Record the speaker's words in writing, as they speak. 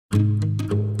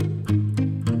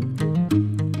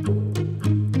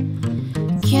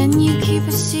Can you keep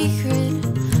a secret?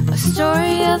 A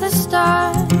story of the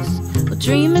stars. We'll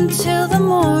dream until the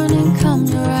morning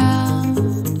comes around.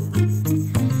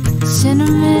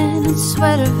 Cinnamon and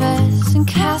sweater vests and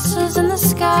castles in the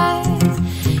sky.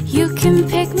 You can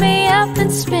pick me up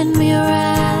and spin me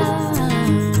around.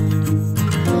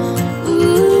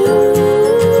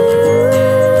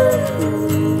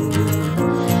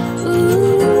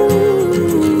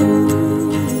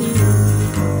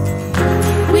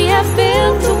 We have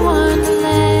built a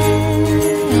wonderland.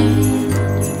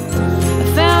 I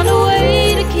found a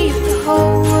way to keep the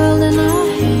whole world in our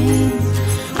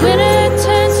hands. Winter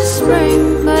turns to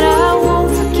spring, but I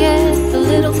won't forget the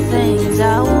little things.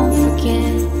 I won't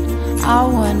forget our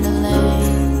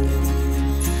wonderland.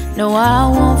 No, I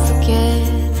won't forget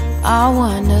our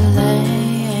wonderland.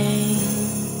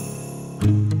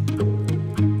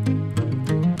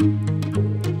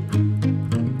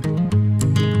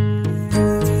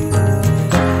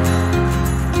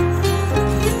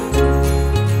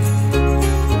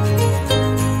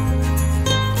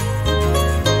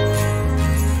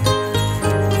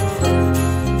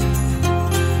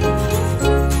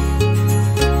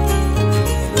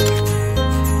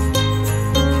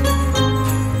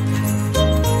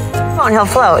 He'll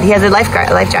float. He has a life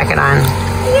jacket on.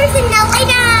 There's a no way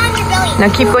down on your belly. No,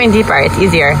 keep going deeper. It's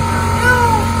easier.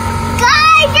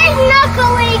 Guys, there's not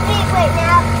going deep right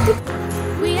now.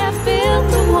 We have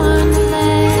built a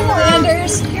wonderland.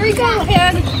 Anders, here we go,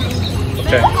 Hen.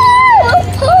 Okay.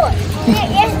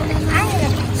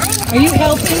 Are you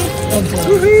helping? Oh,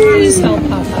 boy. Please help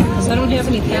Papa, because I don't have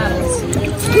any paddles.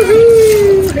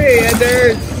 Woohoo! Hey,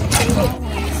 Anders.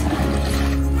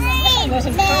 And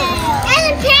a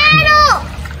paddle!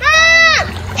 Mom!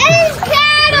 And a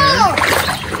paddle!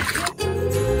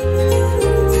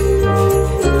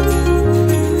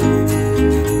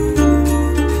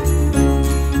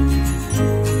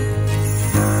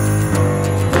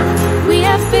 We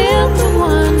have built a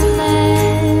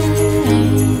wonderland.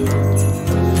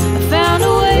 I found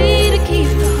a way to keep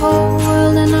the whole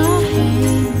world in our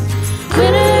hands.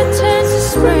 Winter turns to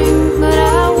spring, but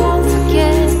I won't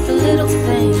forget the little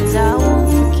things. I won't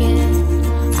forget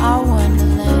our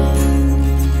wonderland.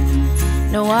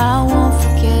 No, I won't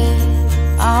forget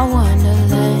our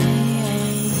wonderland.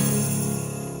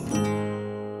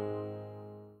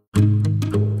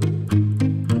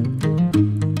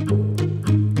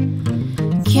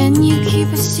 Can you keep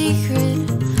a secret?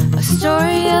 A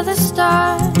story of the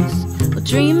stars. We'll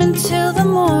dream until the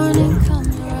morning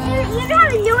comes around. You know how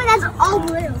to do it? That's all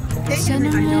blue.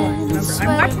 Cinnamon and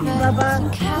sweater vests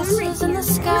and castles in the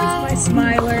sky. My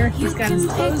smiler. He's got his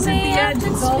toes at the edge.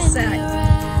 He's all set.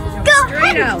 Go, Straight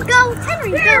Henry, out. go,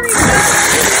 Henry, go.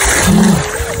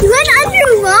 You went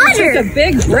underwater. Took a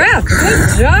big breath.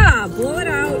 Good job. Blow it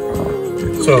out.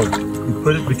 So, you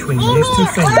put it between these two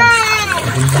fingers.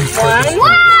 And then you put it Whoa,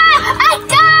 I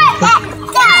got it.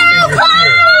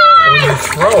 when you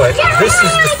throw it, this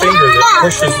is the finger that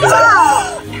pushes the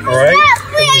alright?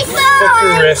 Flip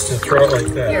your wrist and throw it like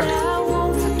that. I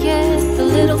won't forget the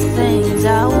little things.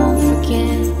 I won't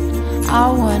forget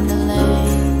our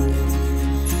wonderland.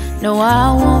 No,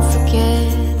 I won't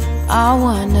forget our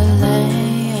wonderland.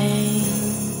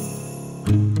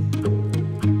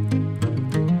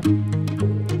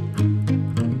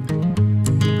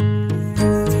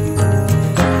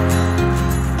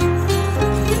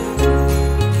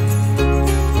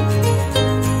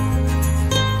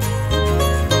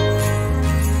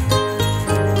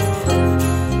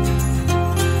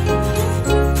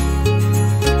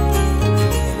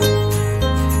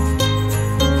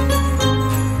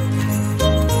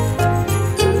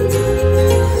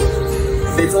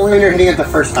 It's only when you're hitting it the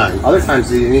first time. Other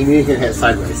times you need to hit it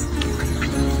sideways.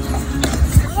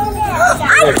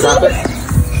 Here, drop it.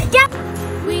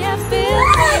 We have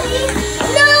built,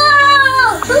 No!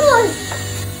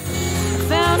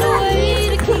 found a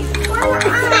way to keep the world in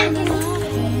our hands.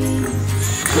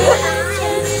 Winter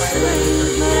turns to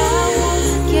spring, but I won't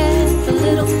forget the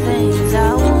little things. I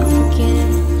won't forget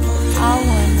our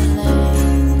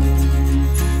wonderland.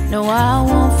 No, I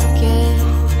won't forget.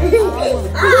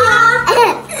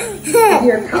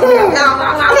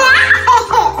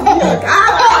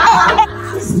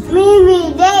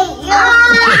 Maybe they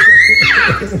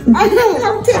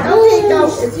Don't take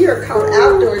off. It's your coat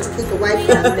outdoors. Keep away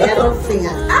from the metal thing.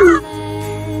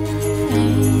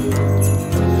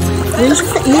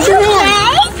 Use your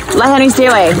hand. Let Henry stay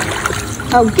away.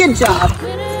 Oh, good job.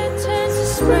 Winter turns to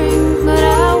spring, but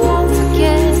I